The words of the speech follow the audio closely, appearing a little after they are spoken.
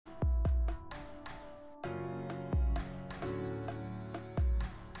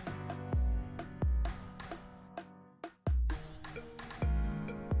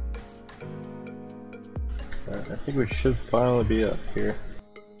Alright, I think we should finally be up here.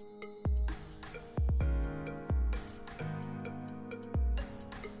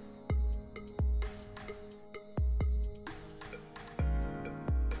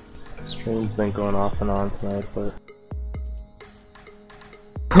 Stream's been going off and on tonight, but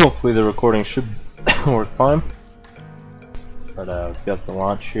hopefully the recording should work fine. But we've got the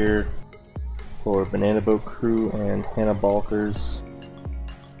launch here for Banana Boat Crew and Hannah Ballkers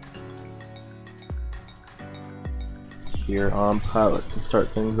here on Pilot to start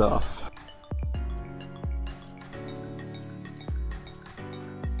things off.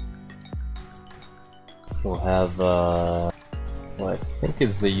 We'll have what I think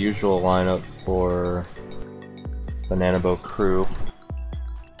is the usual lineup for Banana Boat Crew.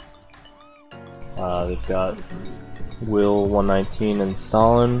 They've got Will 119 and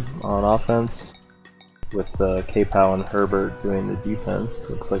Stalin on offense, with K-Pow and Herbert doing the defense.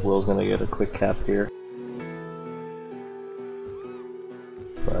 Looks like Will's gonna get a quick cap here,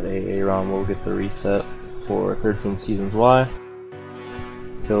 but Aaron will get the reset for 13 Seasons Y.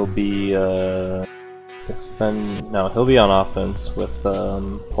 He'll be he'll be on offense with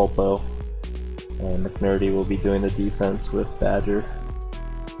Pulpo, and McNerdy will be doing the defense with Badger.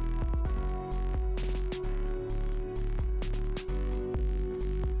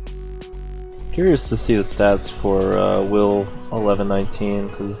 Curious to see the stats for Will 1119,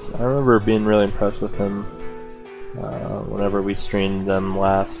 because I remember being really impressed with him whenever we streamed them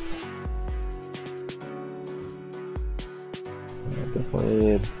last.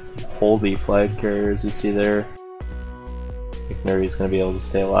 Definitely holdy flag carriers you see there. McNerdy's going to be able to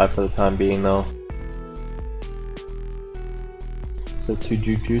stay alive for the time being though. So 2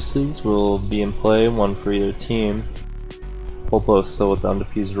 Juices will be in play, 1 for either team. Pulpo is still with the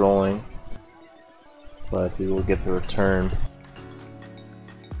undefused rolling, but he will get the return.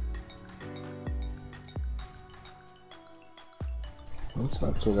 So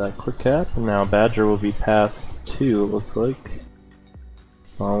after that quick cap, and now Badger will be past 2, it looks like.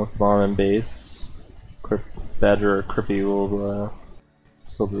 Song with bomb and base. Badger or Crippy will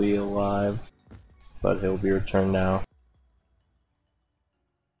still be alive, but he'll be returned now.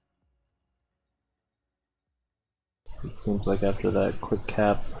 It seems like after that quick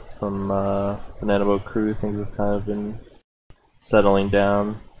cap from Banana Boat Crew, things have kind of been settling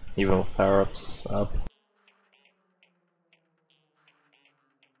down, even with power-ups up.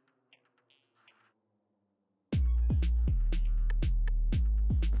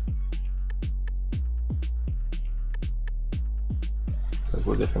 So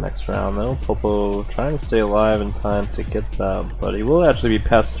we'll get the next round though. Popo trying to stay alive in time to get that, but he will actually be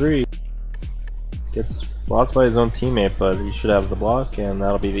past 3. Gets blocked by his own teammate, but he should have the block, and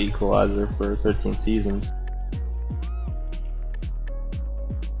that'll be the equalizer for 13 Seasons.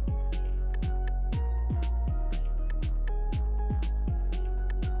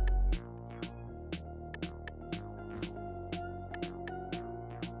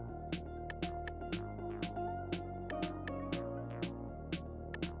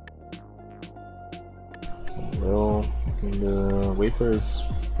 So Will looking to wait for his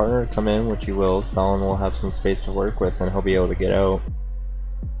partner to come in, which he will. Stalin will have some space to work with, and he'll be able to get out.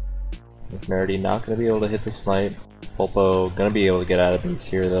 McNerdy not going to be able to hit the snipe. Pulpo going to be able to get out of base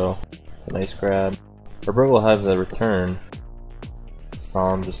here though. A nice grab. Herbert will have the return.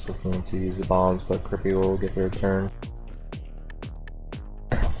 Stalin just looking to use the bombs, but Crippy will get the return.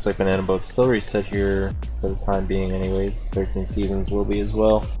 Looks like Banana Boat's still reset here for the time being anyways. 13 Seasons will be as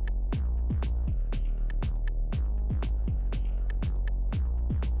well.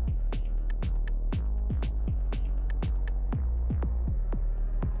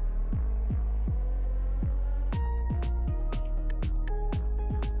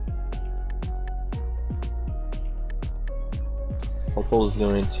 Pulpo is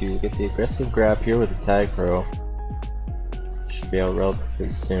going to get the aggressive grab here with the tag throw. Should be out relatively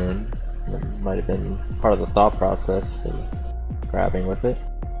soon. That might have been part of the thought process of grabbing with it.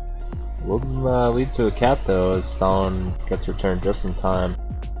 Will lead to a cap though, as Stalin gets returned just in time.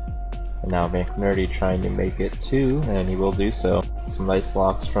 And now McNerdy trying to make it 2, and he will do so. Some nice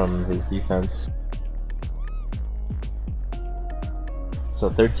blocks from his defense. So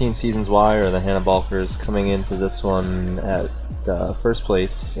 13 Seasons Y, or the Hannah Ballkers, coming into this one at first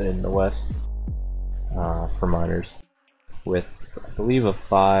place in the West for minors, with I believe a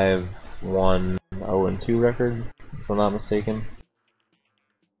 5-1-0-2 record, if I'm not mistaken.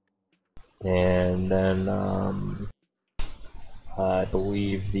 And then I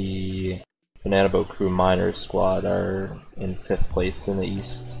believe the Banana Boat Crew minors squad are in 5th place in the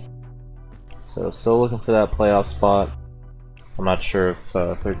East. So still looking for that playoff spot. I'm not sure if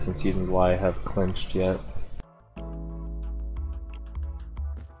 13 Seasons Y have clinched yet.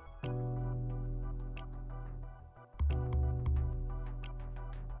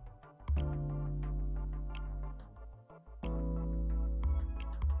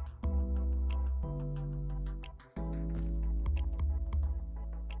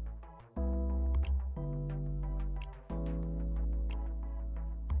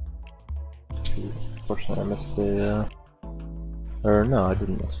 Unfortunately, I missed the. Or no, I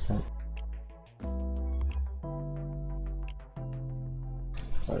didn't miss that.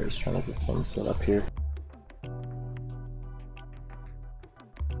 Sorry, just trying to get something set up here.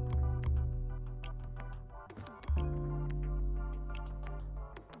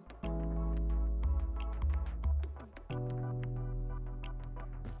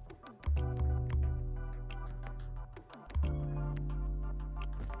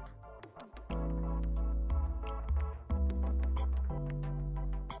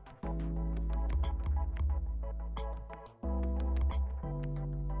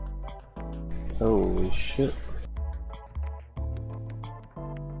 Holy shit.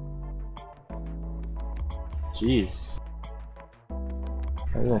 Jeez.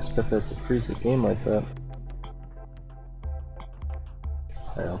 I didn't expect that to freeze the game like that.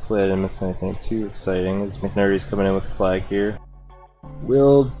 Alright, hopefully I didn't miss anything too exciting as McNerdy's coming in with the flag here.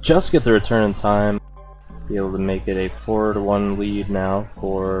 We'll just get the return in time. Be able to make it a 4-1 lead now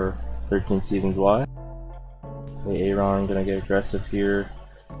for 13 Seasons Y. Aaron gonna get aggressive here.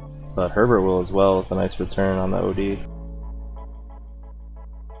 But Herbert will as well with a nice return on the OD.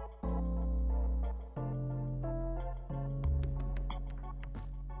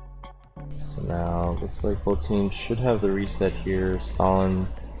 So now looks like both teams should have the reset here. Stalin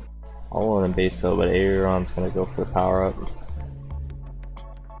all on in base though, but Aaron's gonna go for the power up.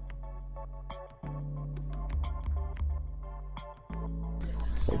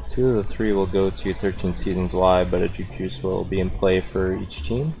 So 2 of the 3 will go to 13 Seasons Y, but a Juke Juice will be in play for each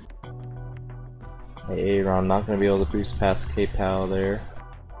team. Aaron not going to be able to boost past K-Pow there.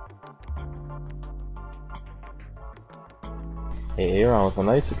 Aaron with a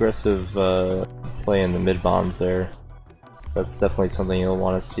nice aggressive play in the mid bombs there. That's definitely something you'll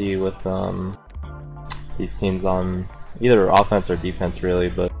want to see with these teams on either offense or defense really,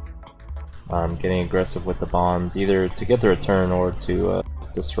 but getting aggressive with the bombs either to get the return or to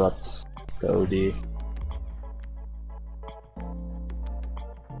disrupt the OD.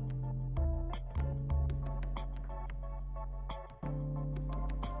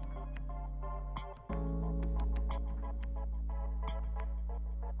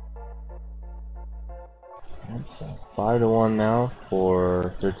 So 5-1 now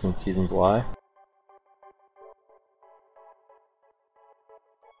for 13 Seasons Y.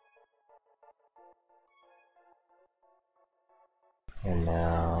 And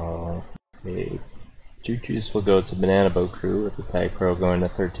now a Juke Juice will go to Banana Boat Crew with the Tag Pro going to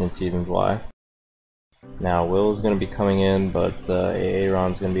 13 Seasons Y. Now Will is going to be coming in, but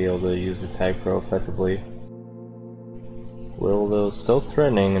Aaron's going to be able to use the Tag Pro effectively. Will though still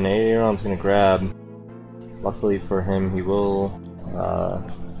threatening, and Aaron's going to grab. Luckily for him, he will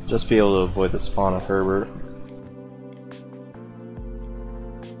just be able to avoid the spawn of Herbert.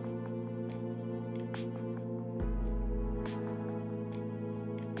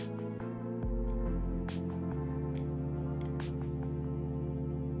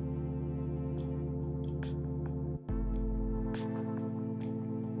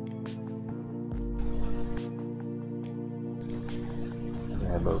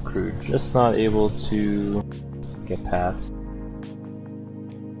 Boat Crew just not able to get past.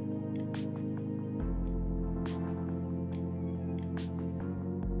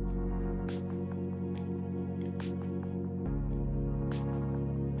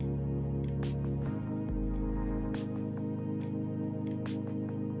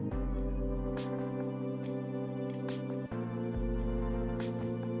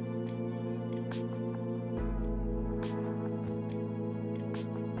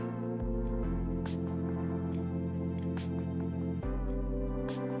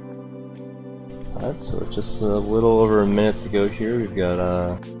 Alright, so just a little over a minute to go here. We've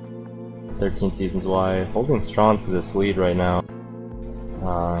got 13 Seasons Y holding strong to this lead right now.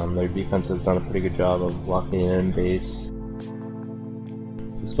 Their defense has done a pretty good job of locking it in base,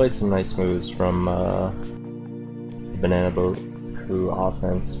 despite some nice moves from the Banana Boat Crew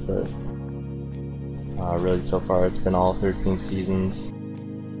offense, but really so far it's been all 13 Seasons.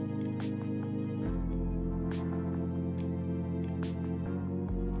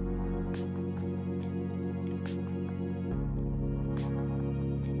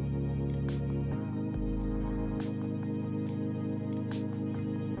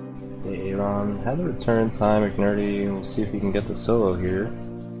 Aaron had the return time. McNerdy, we'll see if he can get the solo here.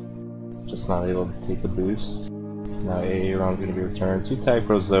 Just not able to take the boost. Now Aaron's going to be returned. 2 tag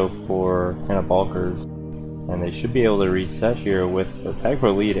pros though for Ballkers, and they should be able to reset here with the tag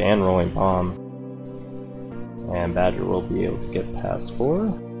pro lead and rolling bomb. And Badger will be able to get past 4.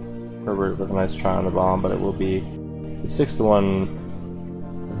 Herbert with a nice try on the bomb, but it will be a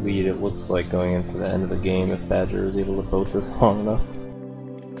 6-1 lead it looks like going into the end of the game if Badger is able to boat this long enough.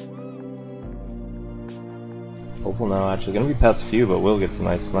 Hopeful now actually gonna be past a few, but Will gets a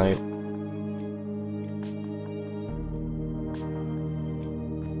nice snipe.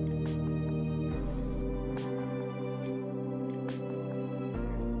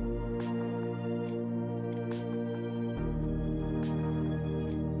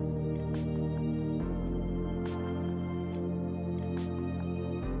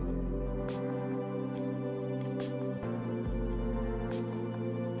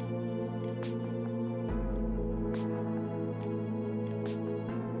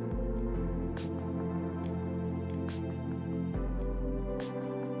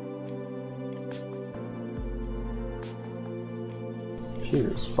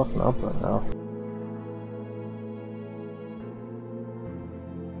 Peter's fucking up right now.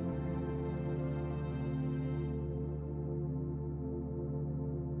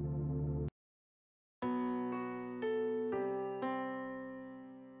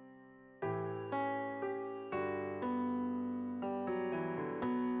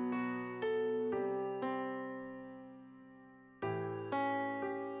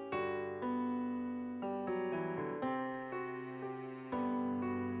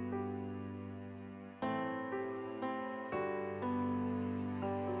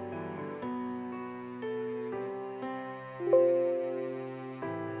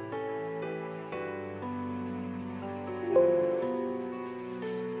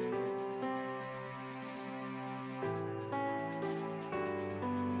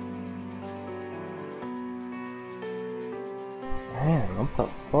 Man, what the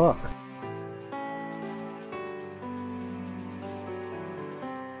fuck?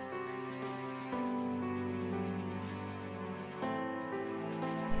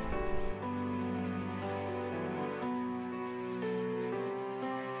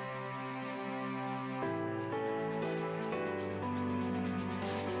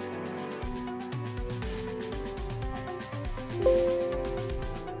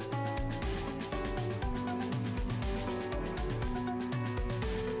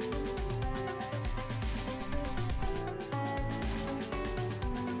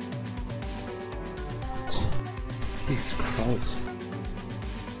 Jesus Christ.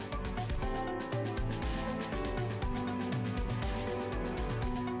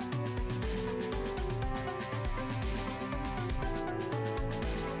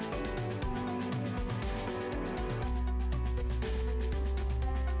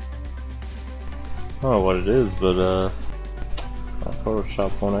 I don't know what it is, but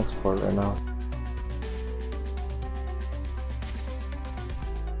Photoshop won't export right now.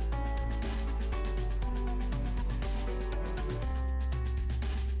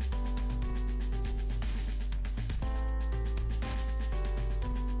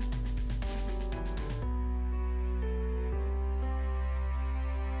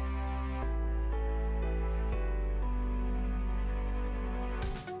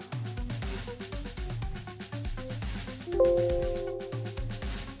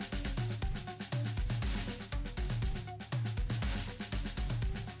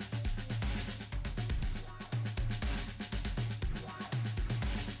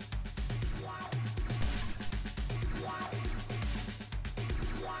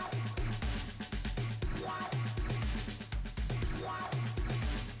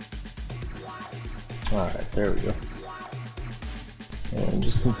 Alright, there we go. And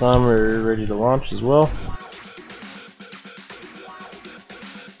just in time, we're ready to launch as well.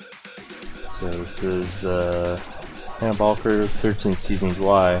 So this is Ballkers 13 Seasons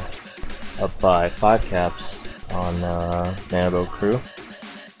Y, up by 5 caps on Banana Crew.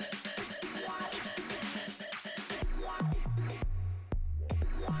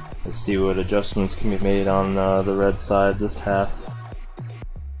 Let's see what adjustments can be made on the red side this half.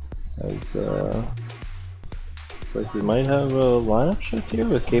 As looks like we might have a lineup shift here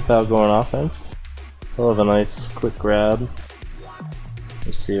with K-Pow going offense. He'll have a nice quick grab.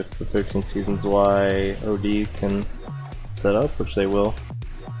 We'll see if the 13 Seasons Y OD can set up, which they will.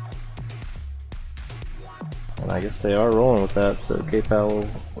 And I guess they are rolling with that, so K-Pow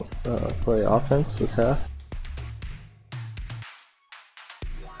will play offense this half.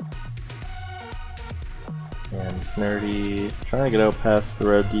 And Nerdy trying to get out past the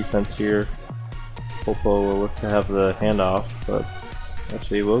red defense here. Popo will look to have the handoff, but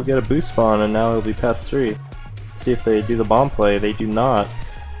actually will get a boost spawn and now he'll be past 3. See if they do the bomb play. They do not.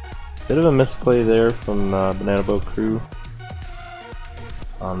 Bit of a misplay there from Banana Boat Crew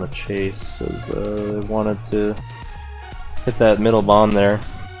on the chase, as they wanted to hit that middle bomb there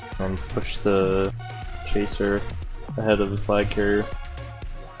and push the chaser ahead of the flag carrier.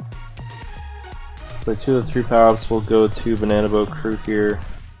 So 2 of the 3 power-ups will go to Banana Boat Crew here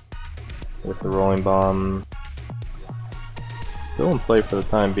with the rolling bomb still in play for the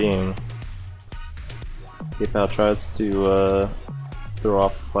time being. K-Pow tries to throw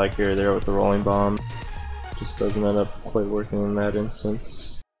off the flag carrier there with the rolling bomb. Just doesn't end up quite working in that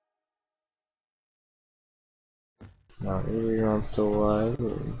instance. Now Aeron's still alive,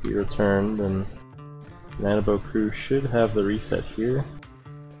 will be returned, and Banana Boat Crew should have the reset here.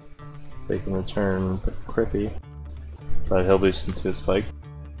 They can return Crippy, but he'll boost into a spike.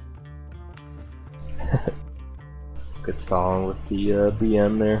 Good stalling with the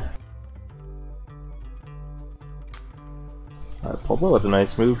BM there. Pulpo with a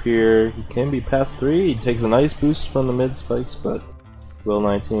nice move here. He can be past 3. He takes a nice boost from the mid spikes, but Will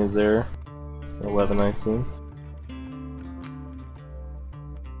 19 is there. 11-19.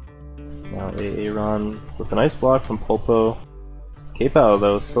 Now Aaron with a nice block from Pulpo. K-Pow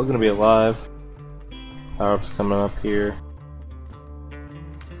though still going to be alive. Power-ups coming up here.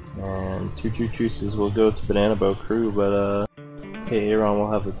 And 2 juices will go to Banana Boat Crew, but Aaron will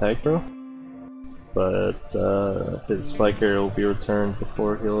have the tag throw. But his flag carrier will be returned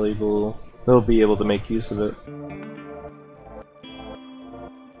before he'll be able to make use of it.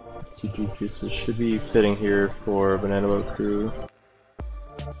 2 juices should be fitting here for Banana Boat Crew.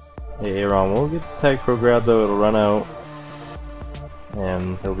 Aaron will get the tag pro grab though, it'll run out.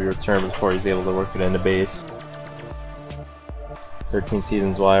 And he'll be returned before he's able to work it into base. 13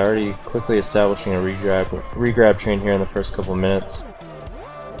 Seasons Y already quickly establishing a regrab chain here in the first couple of minutes.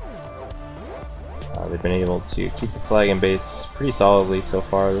 They've been able to keep the flag in base pretty solidly so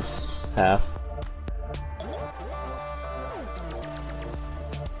far this half.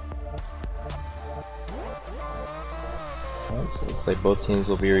 So it looks like both teams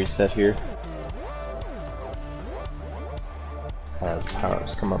will be reset here as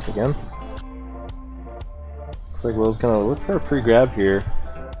power-ups come up again. Looks like Will's gonna look for a free grab here.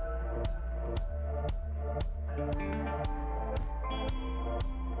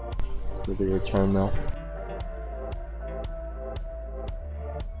 For the return though.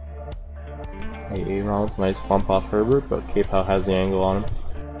 Aaron with a nice bump off Herbert, but K-Pow has the angle on him.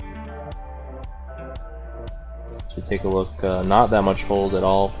 So we take a look, not that much hold at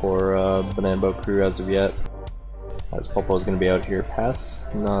all for Banana Boat Crew as of yet. As Pulpo is going to be out here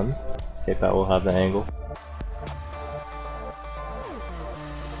past none. K-Pow will have the angle.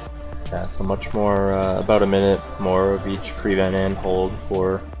 Yeah, so much more, about a minute more of each prevent and hold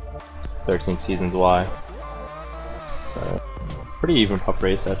for 13 Seasons Y. So, pretty even pup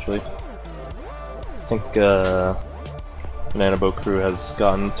race actually. I think Banana Boat Crew has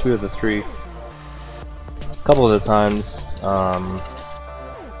gotten 2 of the 3 a couple of the times,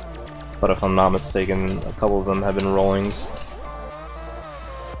 but if I'm not mistaken, a couple of them have been rollings.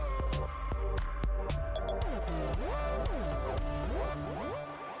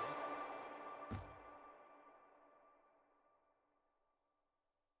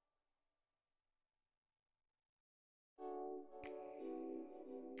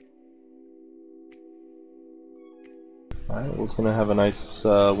 Alright, Will's gonna have a nice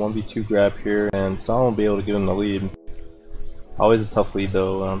 1v2 grab here, and Stalin will be able to give him the lead. Always a tough lead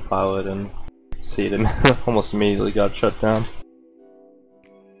though on Pilot, and see it almost immediately got shut down.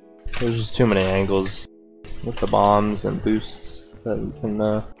 There's just too many angles with the bombs and boosts that you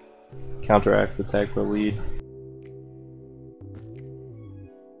can counteract the tag pro lead.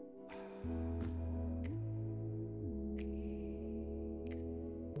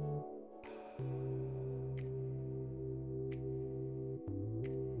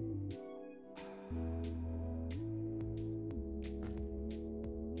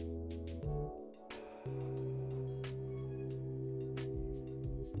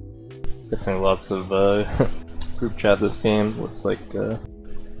 Definitely lots of group chat this game. Looks like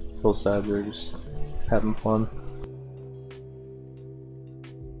both sides are just having fun.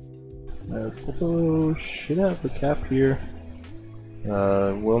 As Popo should have the cap here.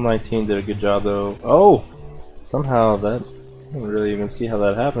 Will 19 did a good job though. Oh! Somehow that, I didn't really even see how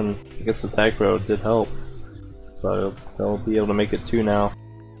that happened. I guess the tag pro did help. But they'll be able to make it 2 now.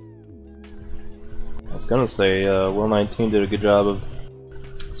 I was gonna say Will 19 did a good job of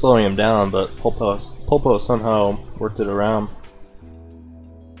slowing him down, but Pulpo somehow worked it around.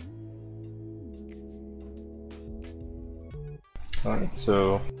 Alright,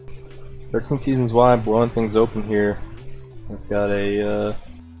 so 13 Seasons Y blowing things open here. We've got a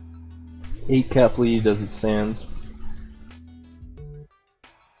 8 cap lead as it stands.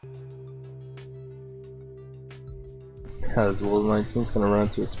 As Will 19 is going to run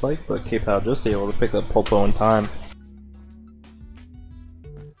into a spike, but K-Pow just able to pick up Pulpo in time.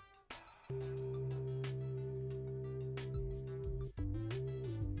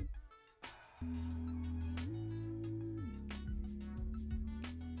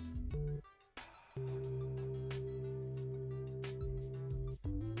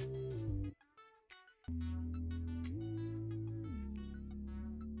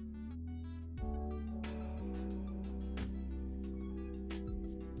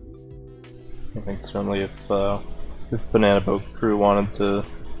 I think certainly if Banana Boat Crew wanted to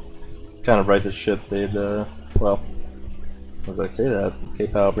kind of right the ship, they'd well, as I say that,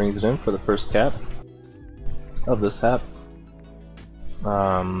 K-Pow brings it in for the first cap of this hap.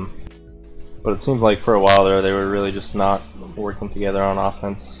 But it seemed like for a while there they were really just not working together on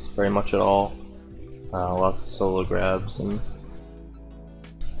offense very much at all. Lots of solo grabs, and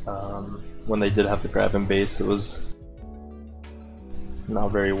when they did have to grab in base, it was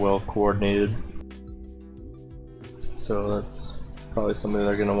not very well coordinated. So that's probably something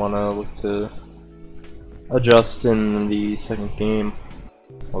they're going to want to look to adjust in the second game.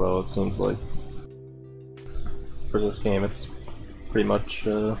 Although it seems like for this game it's pretty much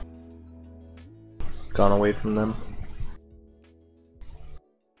gone away from them.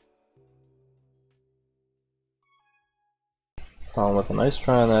 Stalin with a nice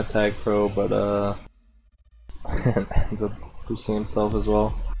try on that tag pro, but ends up boosting himself as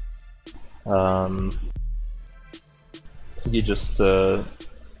well. He just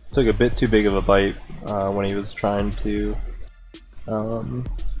took a bit too big of a bite when he was trying to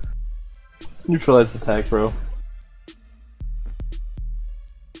neutralize the tag pro.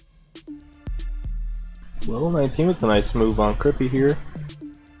 Well, 19 with a nice move on Crippy here.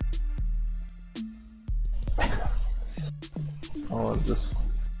 Stalin just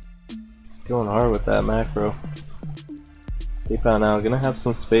going hard with that macro. K-Pow now gonna have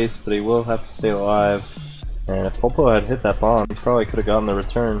some space, but he will have to stay alive. And if Popo had hit that bomb, he probably could have gotten the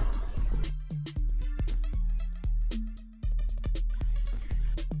return.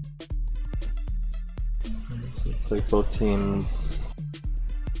 So looks like both teams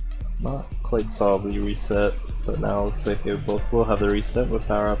not quite solidly reset, but now it looks like they both will have the reset with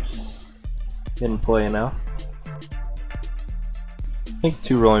power-ups in play now. I think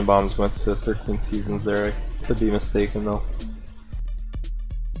 2 rolling bombs went to 13 seasons there. I could be mistaken though.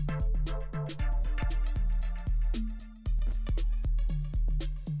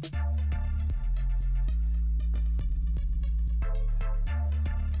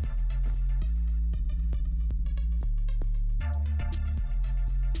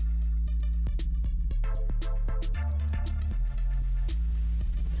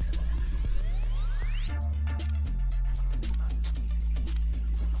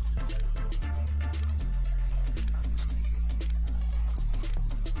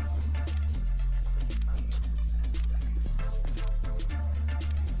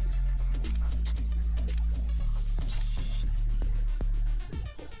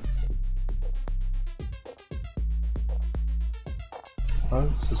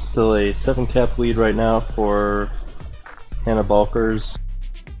 So still a 7 cap lead right now for Ballkers.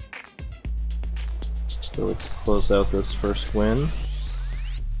 So let's close out this first win.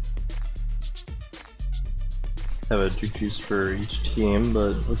 Have a juke juice for each team,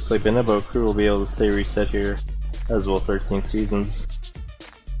 but looks like Banana Boat Crew will be able to stay reset here, as will 13 seasons.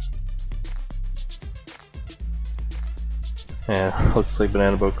 And looks like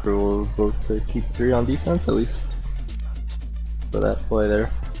Banana Boat Crew will vote to keep 3 on defense, at least for that play there.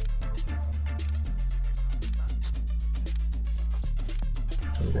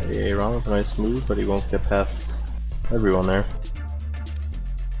 Okay, wrong with a nice move, but he won't get past everyone there.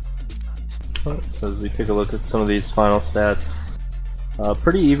 Alright, so as we take a look at some of these final stats,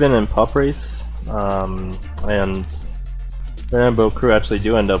 pretty even in pup race, and Banana Boat Crew actually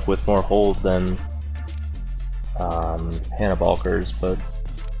do end up with more hold than Ballkers, but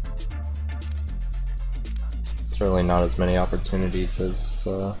certainly not as many opportunities as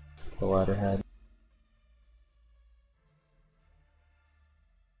the latter had.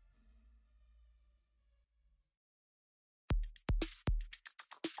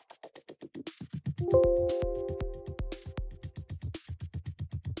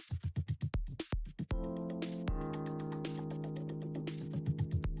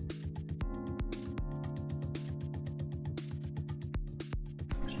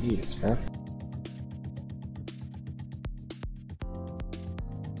 Jeez, man.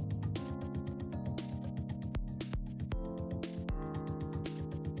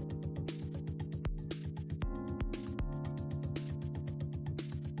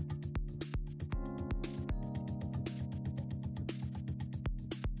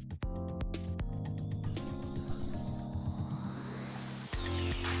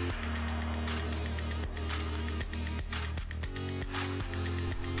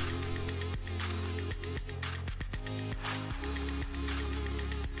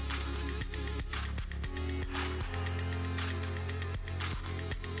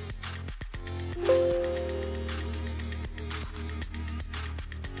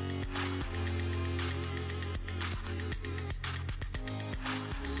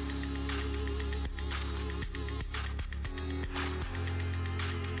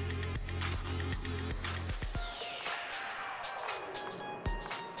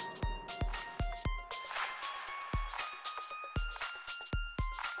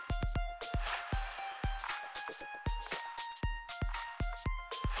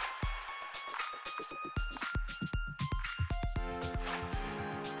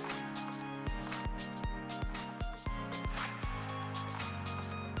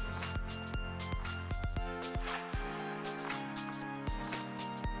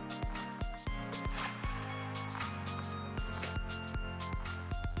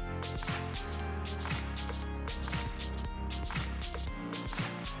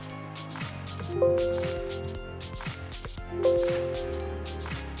 Sorry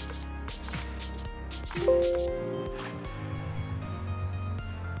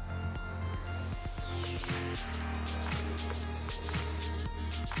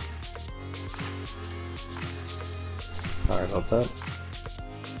about that.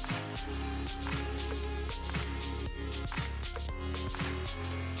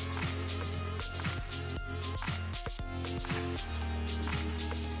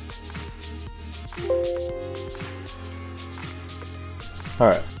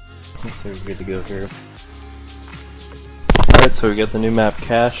 Alright, looks like we're good to go here. Alright, so we got the new map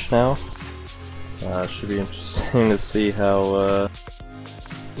Cache now. Should be interesting to see how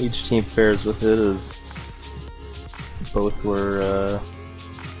each team fares with it, as both were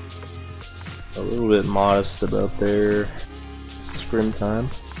a little bit modest about their scrim time.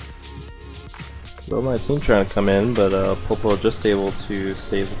 Well, my team trying to come in, but Popo just able to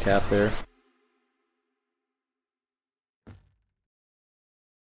save the cap there.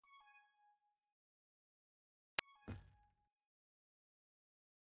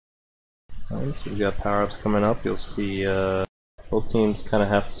 Alright, so we've got power-ups coming up. You'll see both teams kind of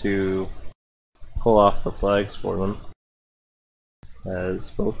have to pull off the flags for them,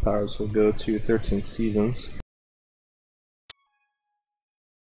 as both powers will go to 13 seasons.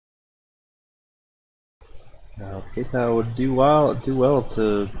 Now, PayPal would do well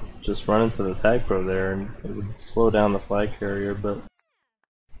to just run into the tag pro there, and it would slow down the flag carrier, but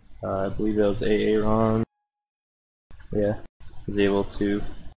I believe that was Aaron. Yeah, was able to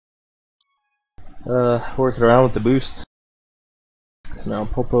work it around with the boost. So now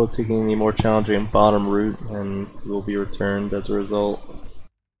Popo taking the more challenging bottom route and will be returned as a result.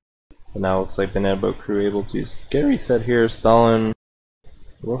 But now it looks like the Banana Boat crew able to get reset here. Stalin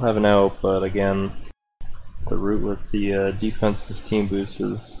will have an out, but again, the route with the defense's team boost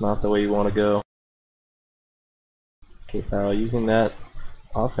is not the way you want to go. Okay, now using that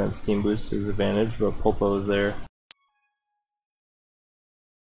offense team boost to his advantage, but Popo is there.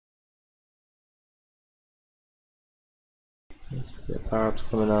 Power-ups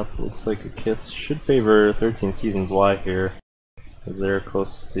coming up. Looks like a kiss should favor 13 Seasons Y here, as they're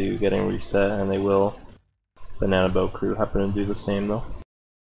close to getting reset, and they will. Banana Boat crew happen to do the same though.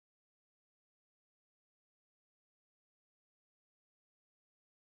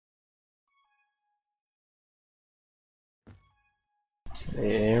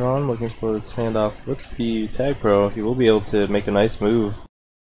 Aaron looking for this handoff with the tag pro. He will be able to make a nice move,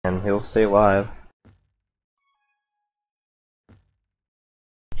 and he'll stay alive.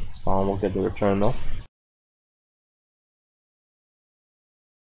 Stalin will get the return though.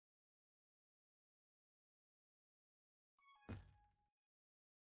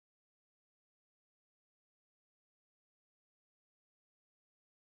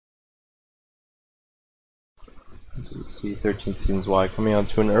 So we see 13 Seasons Y coming on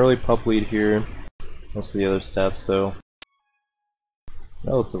to an early pup lead here. Most of the other stats though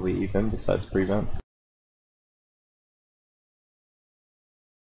relatively even, besides prevent.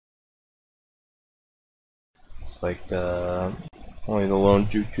 It's like only the lone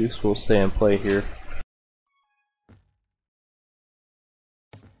Juke Juice will stay in play here.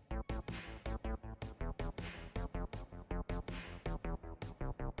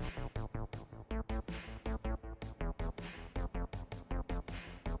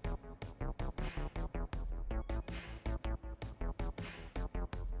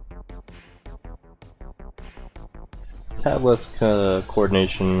 Tad less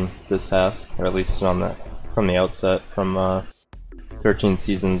coordination this half, or at least on that from the outset from 13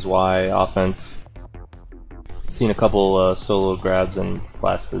 Seasons Y offense. Seen a couple solo grabs and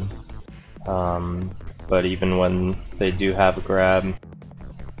flacids, but even when they do have a grab,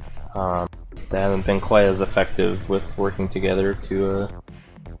 they haven't been quite as effective with working together to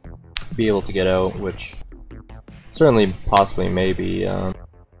be able to get out, which certainly possibly may be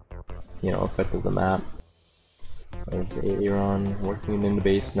you know, affected the map. There's Aaron working in the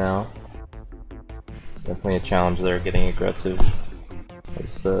base now. Definitely a challenge there, getting aggressive.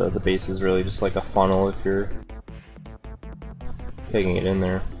 As the base is really just like a funnel if you're taking it in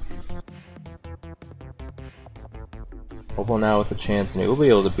there. Popo now with a chance, and he will be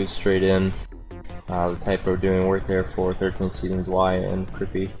able to boost straight in. The typo doing work there for 13 Seasons Y and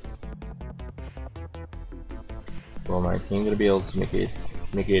Crippy. Well, 19 gonna be able to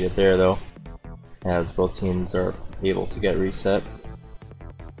negate it there though, as both teams are able to get reset.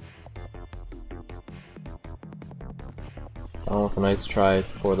 So with a nice try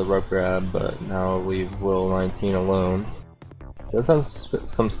for the rub grab, but now leave Will 19 alone. Does have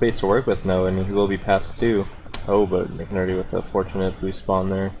some space to work with now, and he will be past 2. Oh, but McNerdy with a fortunate boost spawn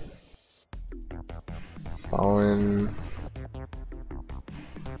there. Stalin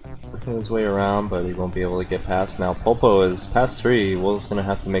working his way around, but he won't be able to get past. Now Pulpo is past 3. Will's gonna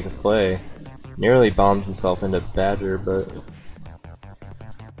have to make a play. Nearly bombed himself into Badger, but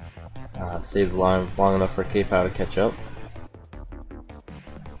stays alive long enough for K-Pow to catch up.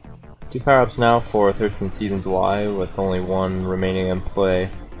 2 power-ups now for 13 Seasons Y, with only 1 remaining in play,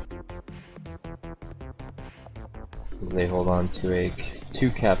 as they hold on to a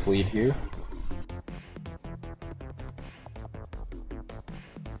 2-cap lead here.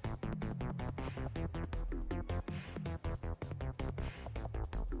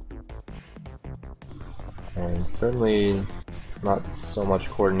 And certainly not so much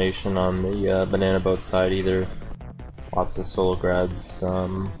coordination on the banana boat side either. Lots of solo grads,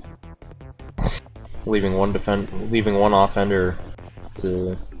 leaving one offender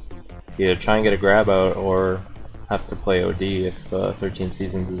to either try and get a grab out or have to play OD if 13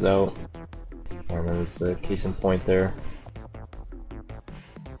 Seasons is out. And there's a case in point there.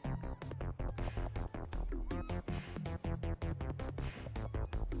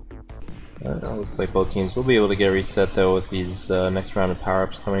 It looks like both teams will be able to get reset though with these next round of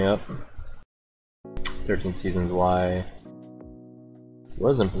power-ups coming up. 13 Seasons Y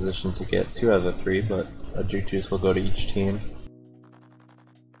was in position to get 2 out of the 3, but a Juke Juice will go to each team.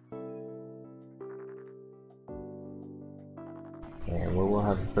 And we'll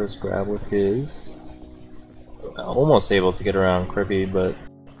have the first grab with his. Almost able to get around Crippy, but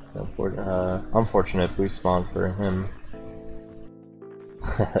unfortunate boost spawn for him.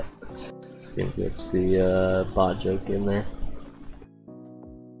 Skimp gets the bot joke in there.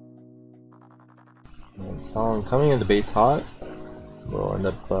 And Stalin coming into base hot will end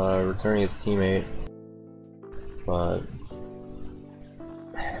up returning his teammate, but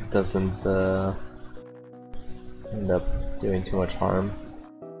it doesn't end up doing too much harm.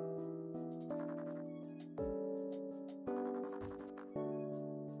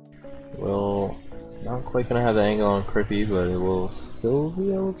 Will not quite gonna have the angle on Crippy, but it will still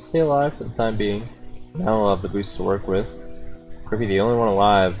be able to stay alive for the time being. Now we'll have the boost to work with. Crippy the only one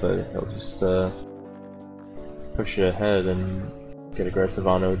alive, but he'll just push it ahead and get aggressive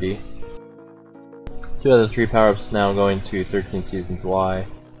on OD. 2 out of the 3 power-ups now going to 13 Seasons Y,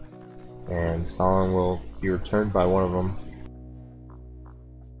 and Stalin will be returned by one of them.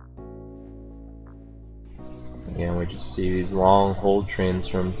 Again, we just see these long hold trains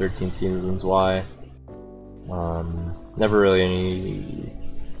from 13 Seasons Y. Never really any,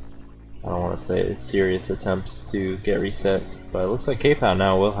 I don't want to say serious attempts to get reset, but it looks like K-Pow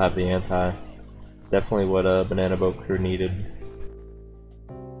now will have the anti. Definitely what a Banana Boat crew needed.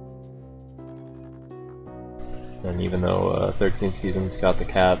 And even though 13 Seasons got the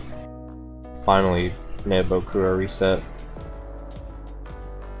cap, finally Banana Boat crew are reset.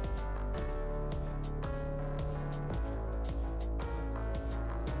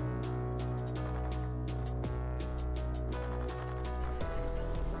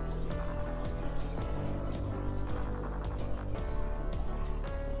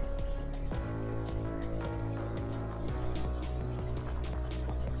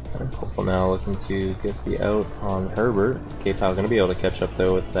 Hopeful now looking to get the out on Herbert. K-Pow gonna be able to catch up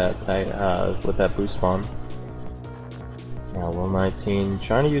though with that boost spawn. Now Will 19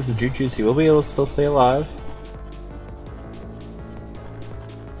 trying to use the Juke Juice. He will be able to still stay alive.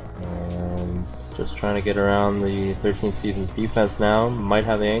 And just trying to get around the 13 Seasons defense now. Might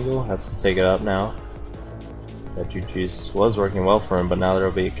have the angle, has to take it up now. That Juke Juice was working well for him, but now there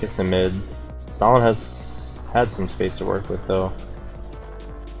will be a kiss in mid. Stalin has had some space to work with though.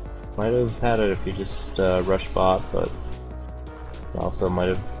 Might have had it if he just rushed bot, but also might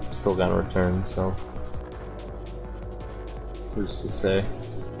have still gotten a return, so who's to say.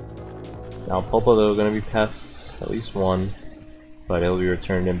 Now Pulpo though going to be past at least 1, but he'll be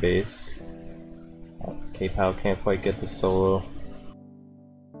returned in base. K-Pow can't quite get the solo.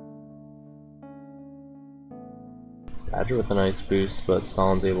 Badger with a nice boost, but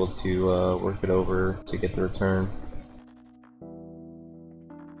Stalin's able to work it over to get the return.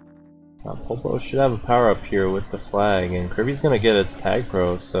 Pulpo should have a power up here with the flag, and Kirby's gonna get a tag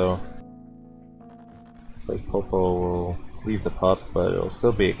pro, so it's like Pulpo will leave the pup, but it'll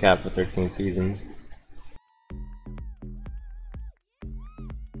still be a cap for 13 Seasons.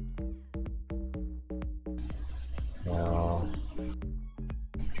 Now,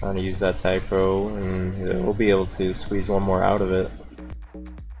 trying to use that tag pro, and we'll be able to squeeze one more out of it.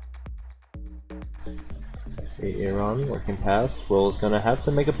 Aaron working past. Will is going to have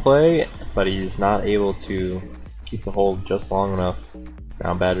to make a play, but he's not able to keep the hold just long enough.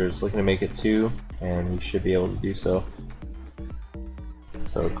 Now Badger is looking to make it 2, and he should be able to do so.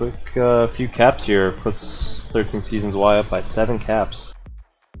 So a quick few caps here puts 13 Seasons Y up by 7 caps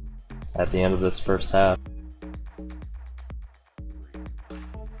at the end of this first half.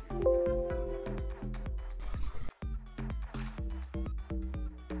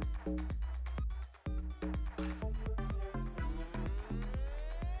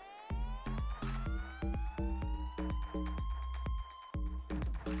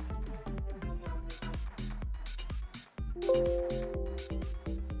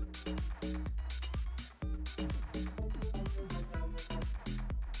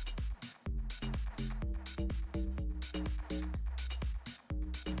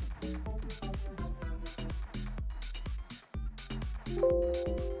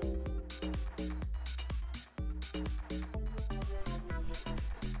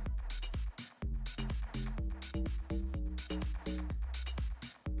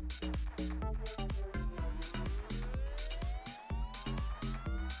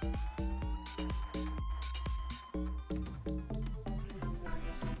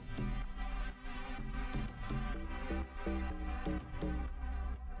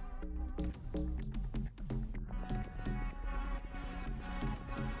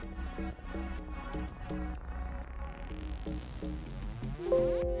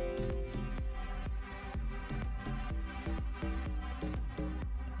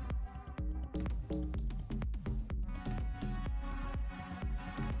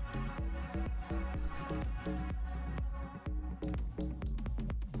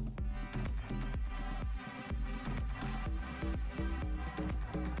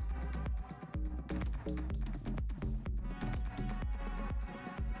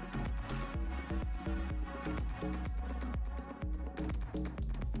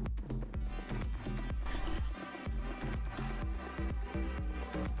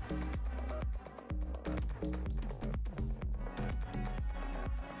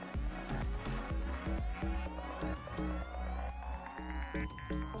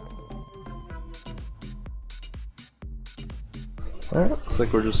 Alright, looks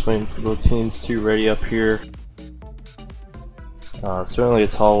like we're just waiting for both teams to ready up here. Certainly a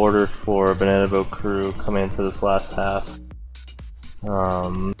tall order for Banana Boat Crew coming into this last half. You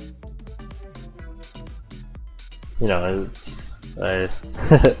know, I'm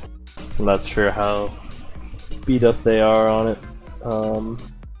not sure how beat up they are on it,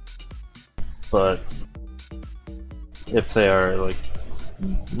 but if they are like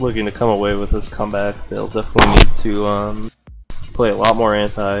looking to come away with this comeback, they'll definitely need to play a lot more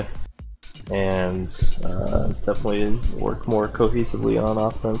anti and definitely work more cohesively on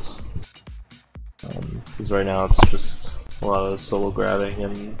offense, because right now it's just a lot of solo grabbing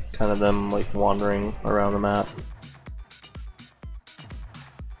and kind of them like wandering around the map.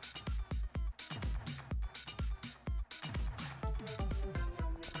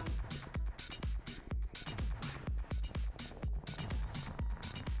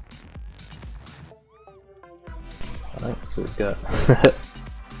 Alright, so we've got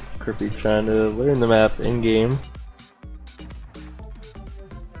Kirby trying to learn the map in-game.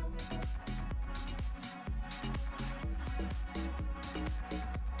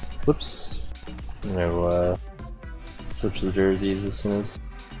 Whoops. I'm gonna switch the jerseys as soon as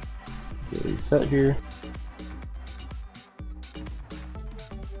get reset here.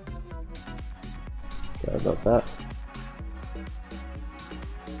 Sorry about that.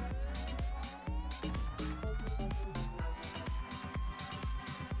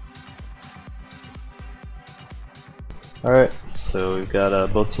 Alright, so we've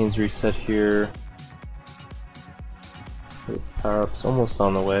got both teams reset here. Power-up's almost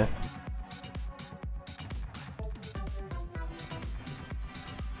on the way.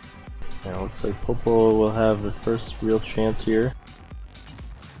 And it looks like Popo will have the first real chance here.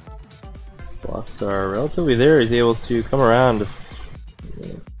 Blocks are relatively there, he's able to come around.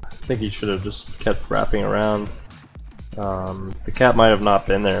 I think he should have just kept wrapping around. The cap might have not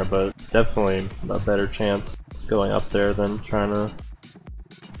been there, but definitely a better chance going up there than trying to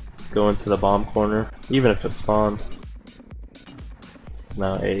go into the bomb corner, even if it spawned.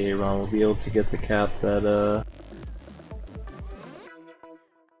 Now Aaron will be able to get the cap that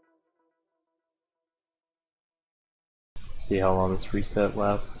see how long this reset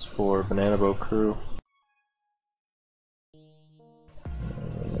lasts for Banana Boat Crew.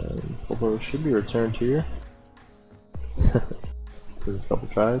 And Popo should be returned here. Took a couple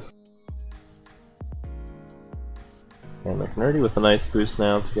tries. And McNerdy with a nice boost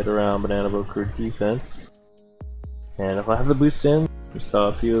now to get around Banana Boat Crew defense. And if I have the boost in, we saw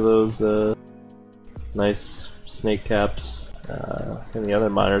a few of those nice snake caps in the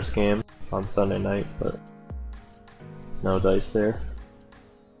other Miners game on Sunday night, but no dice there.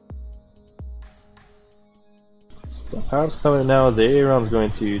 So power-up's coming now as Aaron's going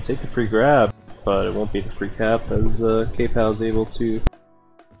to take the free grab, but it won't be the free cap as K-Pow is able to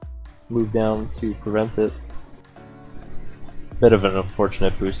move down to prevent it. Bit of an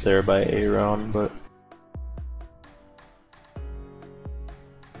unfortunate boost there by Aaron, but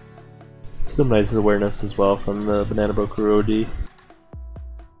some nice awareness as well from the Banana Boat Crew OD.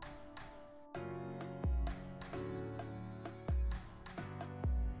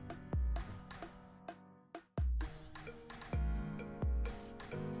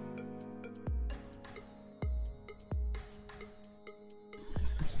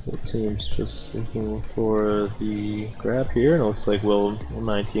 The team's just looking for the grab here, and it looks like Will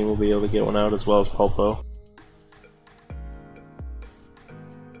 19 will be able to get one out as well as Pulpo.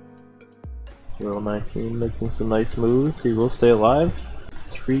 Will 19 making some nice moves. He will stay alive.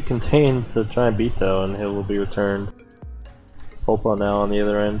 3 contained to try and beat though, and he will be returned. Pulpo now on the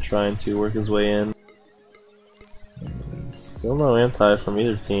other end trying to work his way in. And still no anti from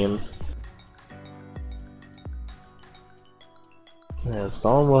either team. Yeah,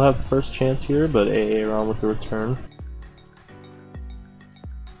 Stalin will have the first chance here, but Aaron with the return.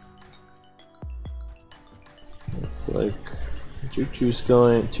 Looks like Juke Juice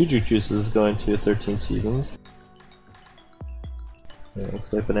going, 2 Juke Juices going to 13 seasons. Yeah,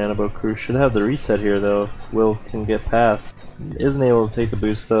 looks like Banana Boat Crew should have the reset here though, if Will can get past. Isn't able to take the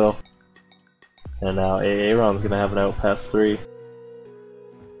boost though. And now Aaron's gonna have an out past 3.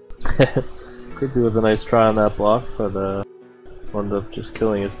 Could be with a nice try on that block, but ended up just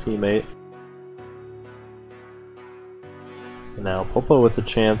killing his teammate. And now Popo with the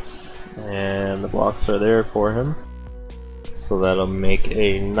chance, and the blocks are there for him. So that'll make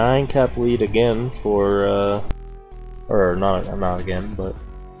a 9 cap lead again for, or not again, but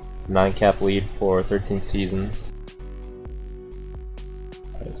 9 cap lead for 13 seasons.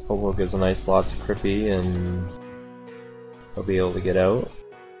 As Popo gives a nice block to Crippy, and he'll be able to get out.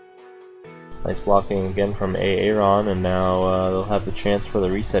 Nice blocking again from Aaron, and now they'll have the chance for the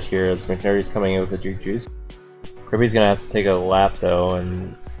reset here as McNerdy's coming in with the Juke Juice. Crippy's gonna have to take a lap though,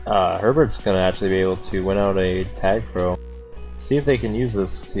 and Herbert's gonna actually be able to win out a tag throw. See if they can use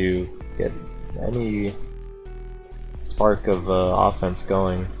this to get any spark of offense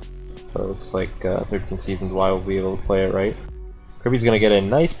going. But it looks like 13 Seasons Y will be able to play it right. Crippy's gonna get a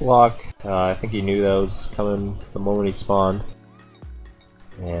nice block. I think he knew that was coming the moment he spawned.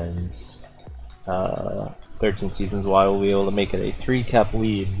 And 13 Seasons Y will be able to make it a 3 cap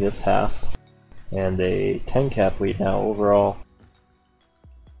lead this half, and a 10 cap lead now overall.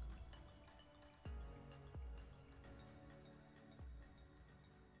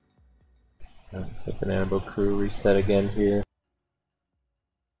 Looks like Banana Boat Crew reset again here.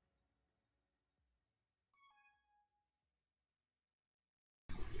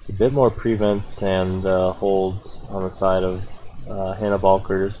 It's a bit more prevent and holds on the side of Hannah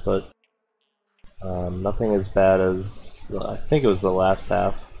Ballkers, but nothing as bad as I think it was the last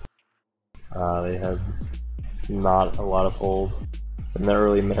half. They had not a lot of hold in the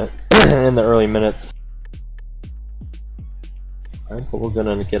early minutes. Alright, but we're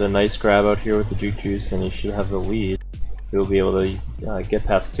gonna get a nice grab out here with the Juke Juice, and he should have the lead. He'll be able to get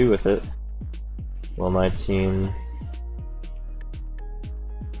past 2 with it. Well, 19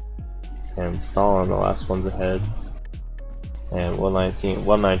 and Stalin, the last one's ahead. And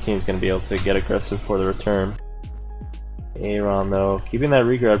 119 is going to be able to get aggressive for the return. Aaron though, keeping that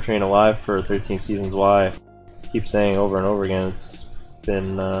regrab train alive for 13 Seasons Y. Keep saying over and over again, it's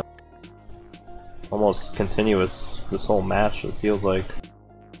been almost continuous this whole match, it feels like.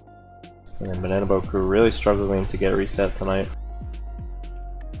 And Banana Boat Crew really struggling to get reset tonight.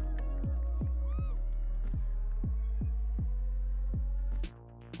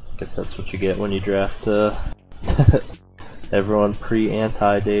 Guess that's what you get when you draft everyone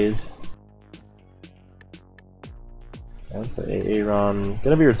pre-anti days. And so Aaron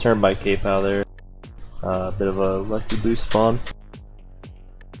gonna be returned by K-Pow there. A bit of a lucky boost spawn.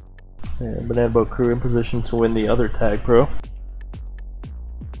 And Banana Boat Crew in position to win the other tag pro.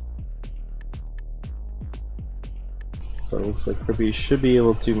 So it looks like Crippy should be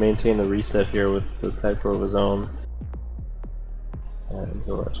able to maintain the reset here with the tag pro of his own. And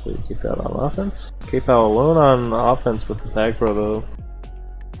he'll actually take that on offense. K-Pow alone on offense with the tag pro though.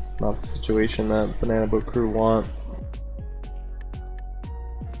 Not the situation that Banana Boat Crew want.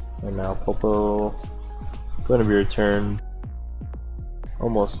 And now Popo going to be returned.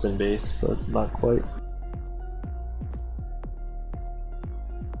 Almost in base, but not quite.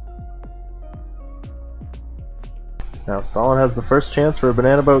 Now Stalin has the first chance for a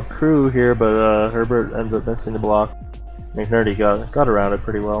Banana Boat Crew here, but Herbert ends up missing the block. McNerdy got around it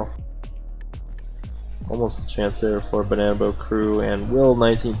pretty well. Almost a chance there for Banana Boat Crew, and Will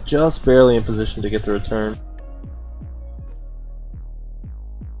 19 just barely in position to get the return.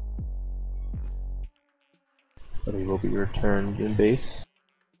 But he will be returned in base.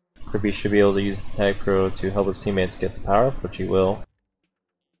 Kirby should be able to use the tag pro to help his teammates get the power up, which he will.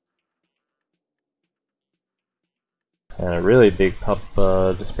 And a really big pup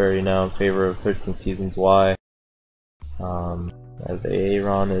disparity now in favor of 13 Seasons Y. As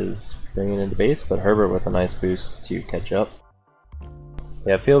Aaron is bringing into base, but Herbert with a nice boost to catch up.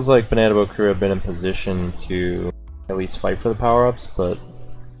 Yeah, it feels like Banana Boat Crew have been in position to at least fight for the power-ups, but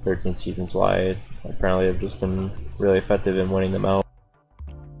 13 Seasons Y apparently have just been really effective in winning them out.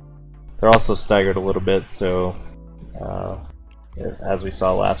 They're also staggered a little bit, so as we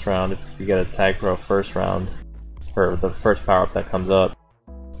saw last round, if you get a tag pro first round, for the first power-up that comes up,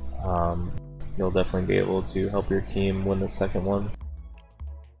 you'll definitely be able to help your team win the second one.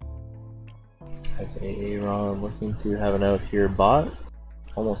 As Aaron looking to have an out here bot,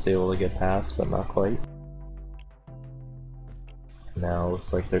 almost able to get past, but not quite. Now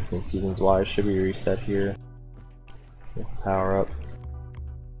looks like 13 Seasons Y should be reset here with the power-up.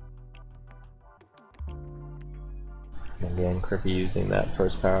 And again, Crippy using that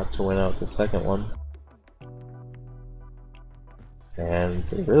first power-up to win out the second one.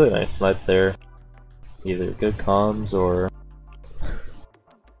 And a really nice snipe there. Either good comms or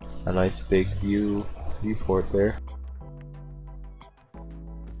a nice big viewport there.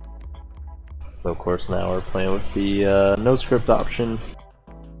 But of course now we're playing with the no script option.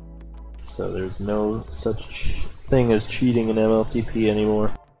 So there's no such thing as cheating in mLTP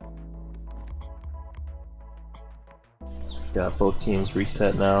anymore. So we've got both teams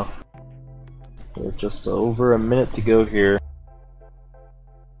reset now. We're just over a minute to go here.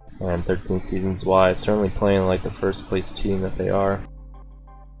 And 13 Seasons Y certainly playing like the first place team that they are.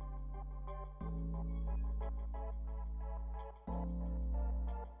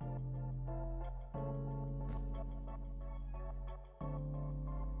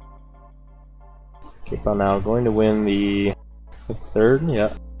 Keep on now going to win the third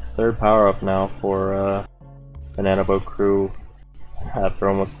power up now for Banana Boat Crew after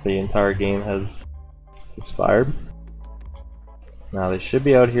almost the entire game has expired. Now they should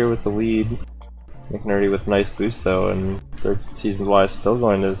be out here with the lead. McNerdy with a nice boost though, and 13 Seasons Y is still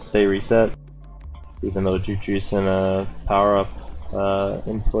going to stay reset, even though Juke Juice and a power up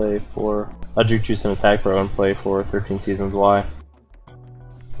in play for Juke Juice and a tag pro in play for 13 Seasons Y.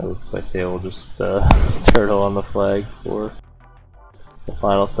 It looks like they will just turtle on the flag for the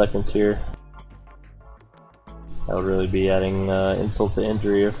final seconds here. That would really be adding insult to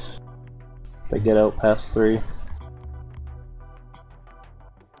injury if they get out past 3.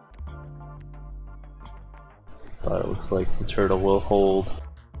 But it looks like the turtle will hold.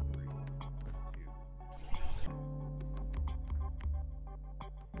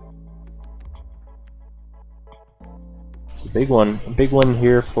 It's a big one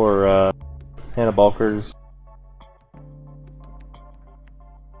here for Hannah Ballkers.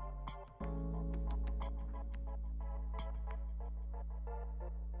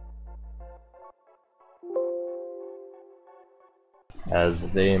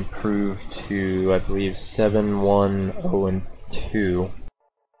 As they improve to, I believe, 7-1-0-2, if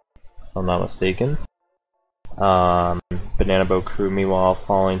I'm not mistaken. Banana Boat Crew, meanwhile,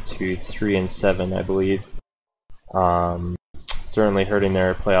 falling to 3-7, I believe. Certainly hurting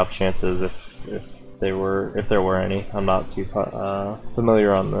their playoff chances if there were any. I'm not too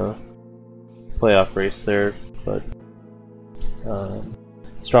familiar on the playoff race there, but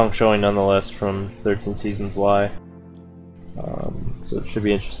strong showing nonetheless from 13 Seasons Y. So it should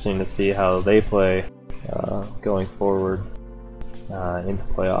be interesting to see how they play going forward into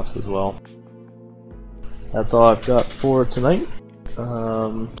playoffs as well. That's all I've got for tonight.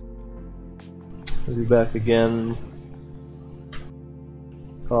 We'll be back again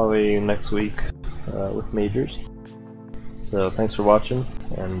probably next week with majors. So thanks for watching,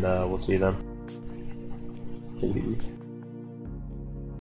 and we'll see you then. Take it easy.